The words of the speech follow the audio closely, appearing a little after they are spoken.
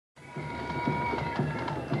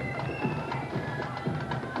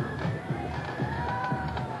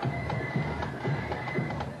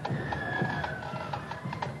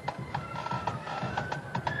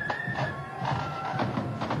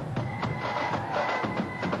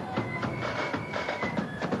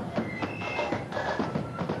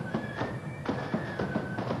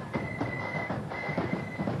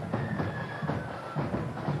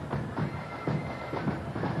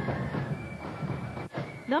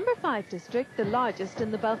Number 5 district, the largest in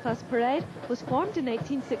the Belfast Parade, was formed in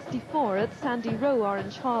 1864 at Sandy Row,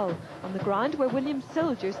 Orange Hall, on the ground where William's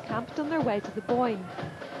soldiers camped on their way to the Boyne.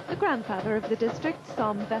 The grandfather of the district,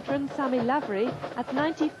 Somme veteran Sammy Lavery, at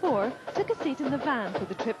 94, took a seat in the van for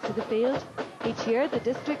the trip to the field. Each year, the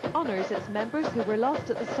district honours its members who were lost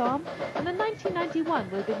at the Somme, and in 1991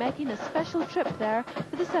 will be making a special trip there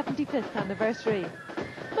for the 75th anniversary.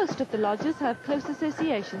 Most of the lodges have close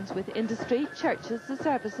associations with industry, churches, the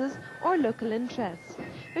services or local interests.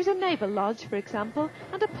 There's a naval lodge, for example,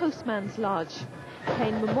 and a postman's lodge.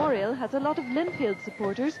 Kane Memorial has a lot of Linfield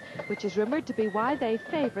supporters, which is rumoured to be why they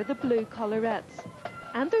favour the blue collarettes.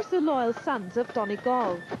 And there's the loyal sons of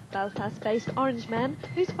Donegal, Belfast-based Orangemen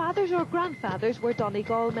whose fathers or grandfathers were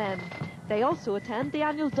Donegal men. They also attend the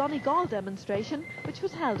annual Donegal demonstration, which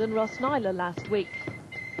was held in Rossnila last week.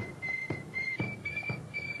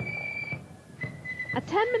 A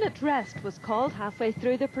 10-minute rest was called halfway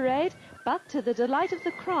through the parade, but to the delight of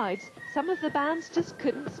the crowds, some of the bands just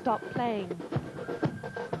couldn't stop playing.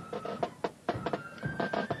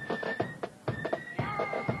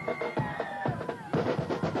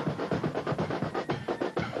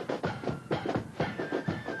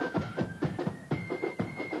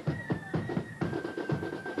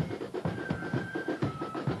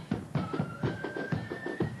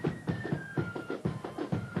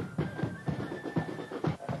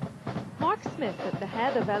 Mark Smith, at the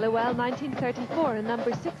head of LOL 1934 in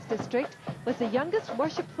Number 6 district, was the youngest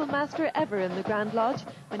worshipful master ever in the Grand Lodge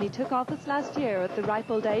when he took office last year at the ripe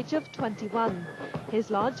old age of 21.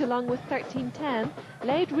 His lodge, along with 1310,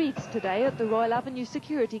 laid wreaths today at the Royal Avenue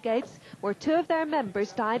security gates, where 2 of their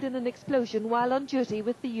members died in an explosion while on duty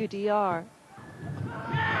with the UDR.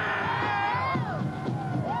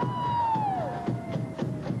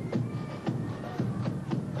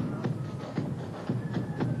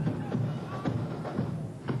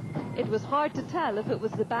 It was hard to tell if it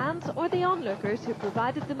was the bands or the onlookers who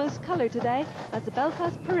provided the most colour today as the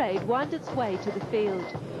Belfast Parade wound its way to the field.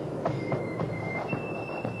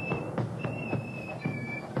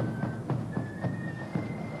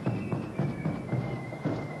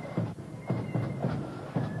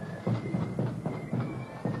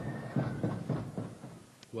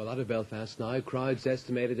 Well, out of Belfast now, crowds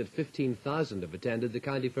estimated at 15,000 have attended the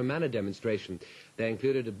County Fermanagh demonstration. They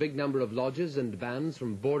included a big number of lodges and bands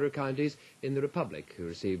from border counties in the Republic who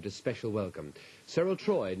received a special welcome. Cyril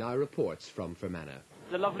Troy now reports from Fermanagh.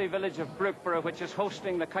 The lovely village of Brookborough, which is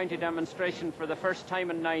hosting the county demonstration for the first time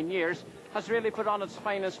in 9 years, has really put on its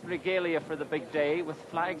finest regalia for the big day, with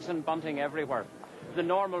flags and bunting everywhere. The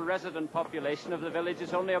normal resident population of the village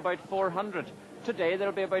is only about 400. Today there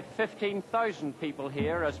will be about 15,000 people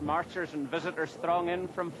here as marchers and visitors throng in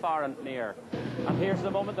from far and near. And here's the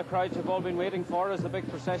moment the crowds have all been waiting for as the big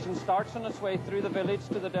procession starts on its way through the village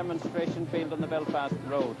to the demonstration field on the Belfast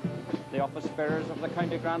Road. The office bearers of the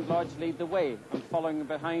County Grand Lodge lead the way, and following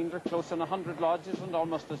behind are close on 100 lodges and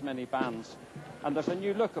almost as many bands. And there's a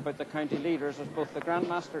new look about the county leaders as both the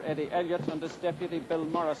Grandmaster Eddie Elliott and his deputy Bill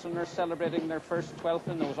Morrison are celebrating their first 12th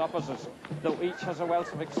in those offices, though each has a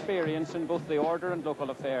wealth of experience in both the order and local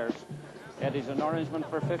affairs. Eddie's an Orangeman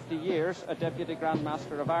for 50 years, a Deputy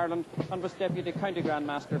Grandmaster of Ireland, and was Deputy County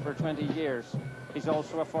Grandmaster for 20 years. He's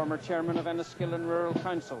also a former chairman of Enniskillen Rural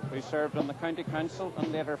Council, who served on the County Council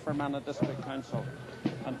and later Fermanagh District Council.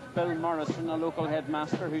 And Bill Morrison, a local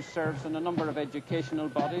headmaster who serves in a number of educational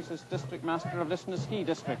bodies, is District Master of Lisnaskea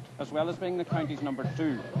District, as well as being the county's number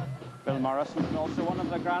 2. Bill Morrison is also one of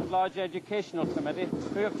the Grand Lodge Educational Committee,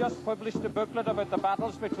 who have just published a booklet about the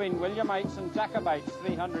battles between Williamites and Jacobites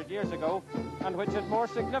 300 years ago, and which had more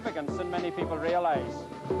significance than many people realise.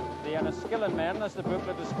 The Enniskillen men, as the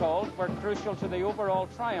booklet is called, were crucial to the overall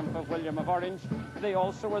triumph of William of Orange. They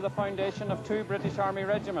also were the foundation of 2 British Army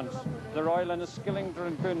regiments, the Royal Enniskillen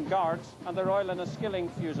Dragoon Guards and the Royal Enniskillen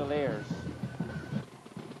Fusiliers.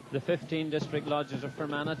 The 15 district lodges of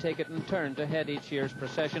Fermanagh take it in turn to head each year's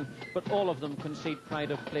procession, but all of them concede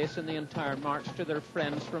pride of place in the entire march to their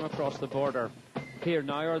friends from across the border. Here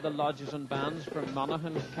now are the lodges and bands from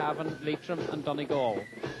Monaghan, Cavan, Leitrim and Donegal.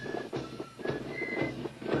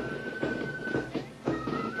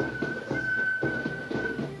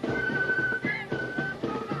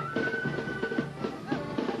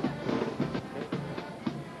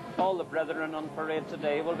 All the brethren on parade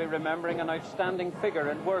today will be remembering an outstanding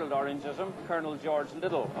figure in world Orangism, Colonel George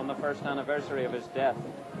Liddell, on the first anniversary of his death.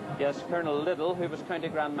 Yes, Colonel Liddell, who was County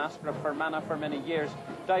Grand Master of Fermanagh for many years,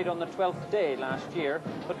 died on the 12th day last year,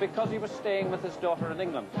 but because he was staying with his daughter in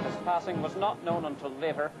England, his passing was not known until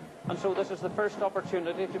later, and so this is the first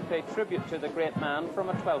opportunity to pay tribute to the great man from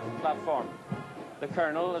a 12th platform. The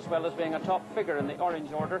Colonel, as well as being a top figure in the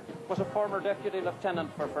Orange Order, was a former Deputy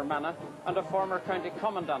Lieutenant for Fermanagh and a former County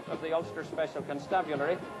Commandant of the Ulster Special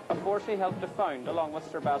Constabulary, a force he helped to found along with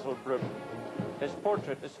Sir Basil Brooke. His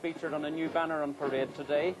portrait is featured on a new banner on parade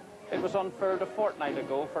today. It was unfurled a fortnight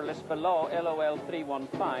ago for Lisbellaw LOL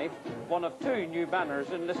 315, one of two new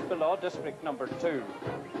banners in Lisbellaw District number 2.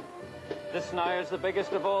 This now is the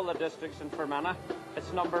biggest of all the districts in Fermanagh.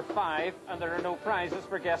 It's number 5, and there are no prizes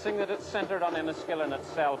for guessing that it's centred on Enniskillen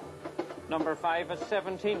itself. Number 5 has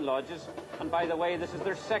 17 lodges, and by the way, this is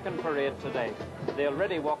their second parade today. They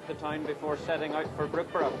already walked the town before setting out for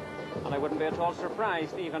Brookborough, and I wouldn't be at all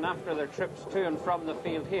surprised, even after their trips to and from the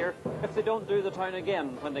field here, if they don't do the town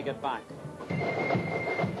again when they get back.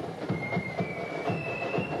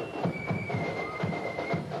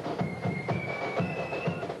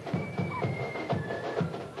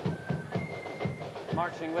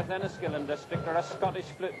 Marching with Enniskillen District are a Scottish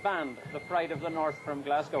flute band, the pride of the north from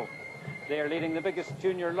Glasgow. They are leading the biggest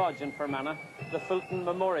junior lodge in Fermanagh, the Fulton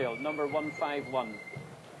Memorial, number 151.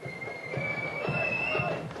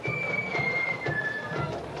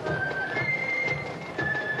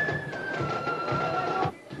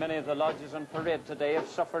 Many of the lodges on parade today have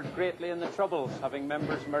suffered greatly in the Troubles, having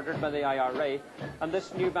members murdered by the IRA, and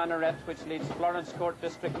this new banneret, which leads Florence Court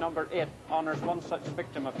District number 8, honours one such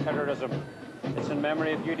victim of terrorism. It's in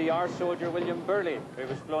memory of UDR soldier William Burley, who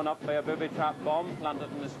was blown up by a booby-trap bomb planted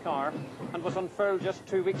in his car and was unfurled just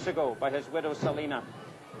 2 weeks ago by his widow Selina.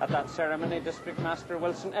 At that ceremony, District Master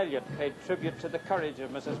Wilson Elliott paid tribute to the courage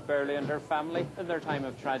of Mrs. Burley and her family in their time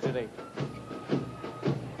of tragedy.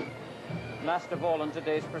 Last of all in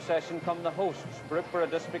today's procession come the hosts, Brookborough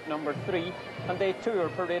District number 3, and they too are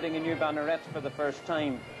parading a new banneret for the first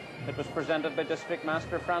time. It was presented by District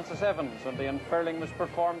Master Francis Evans, and the unfurling was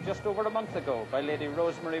performed just over a month ago by Lady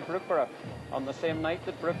Rosemary Brookborough, on the same night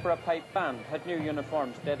that Brookborough Pipe Band had new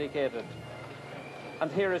uniforms dedicated.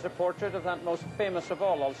 And here is a portrait of that most famous of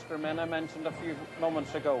all Ulstermen I mentioned a few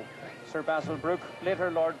moments ago, Sir Basil Brooke,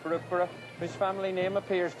 later Lord Brookborough, whose family name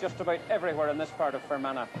appears just about everywhere in this part of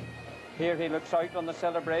Fermanagh. Here he looks out on the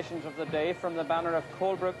celebrations of the day from the banner of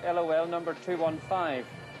Colebrook LOL number 215,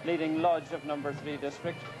 leading lodge of number 3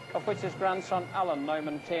 district, of which his grandson Alan now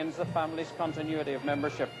maintains the family's continuity of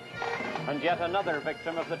membership. And yet another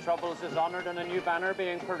victim of the Troubles is honoured in a new banner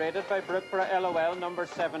being paraded by Brookborough LOL number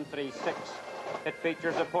 736. It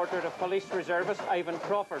features a portrait of police reservist Ivan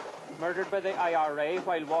Crawford, murdered by the IRA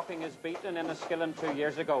while walking his beat in Enniskillen 2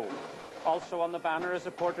 years ago. Also on the banner is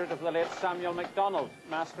a portrait of the late Samuel MacDonald,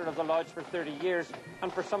 master of the lodge for 30 years,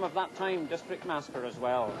 and for some of that time, district master as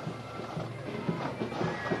well.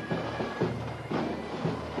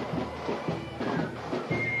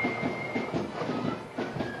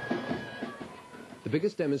 The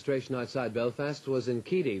biggest demonstration outside Belfast was in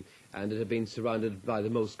Keady, and it had been surrounded by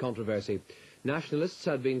the most controversy. Nationalists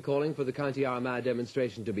had been calling for the County Armagh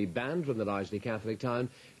demonstration to be banned from the largely Catholic town,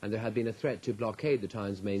 and there had been a threat to blockade the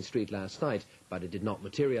town's main street last night, but it did not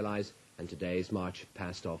materialise, and today's march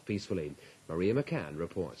passed off peacefully. Maria McCann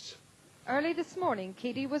reports. Early this morning,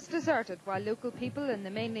 Keady was deserted while local people in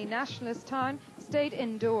the mainly nationalist town stayed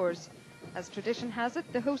indoors. As tradition has it,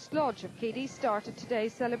 the host lodge of Keady started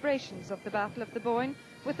today's celebrations of the Battle of the Boyne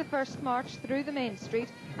with the first march through the main street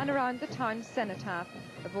and around the town's cenotaph,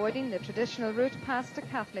 avoiding the traditional route past a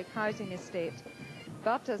Catholic housing estate.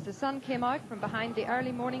 But as the sun came out from behind the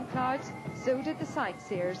early morning clouds, so did the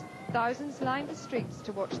sightseers. Thousands lined the streets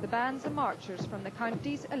to watch the bands and marchers from the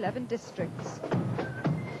county's 11 districts.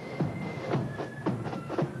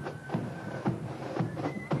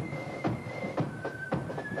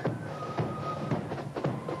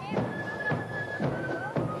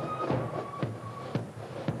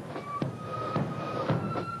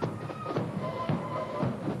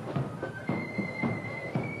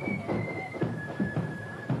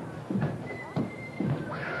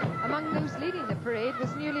 Leading the parade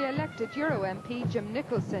was newly elected Euro MP Jim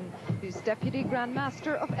Nicholson, who's Deputy Grand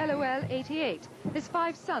Master of LOL 88. His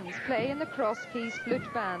 5 sons play in the Cross Keys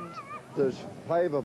Flute Band. There's 5 of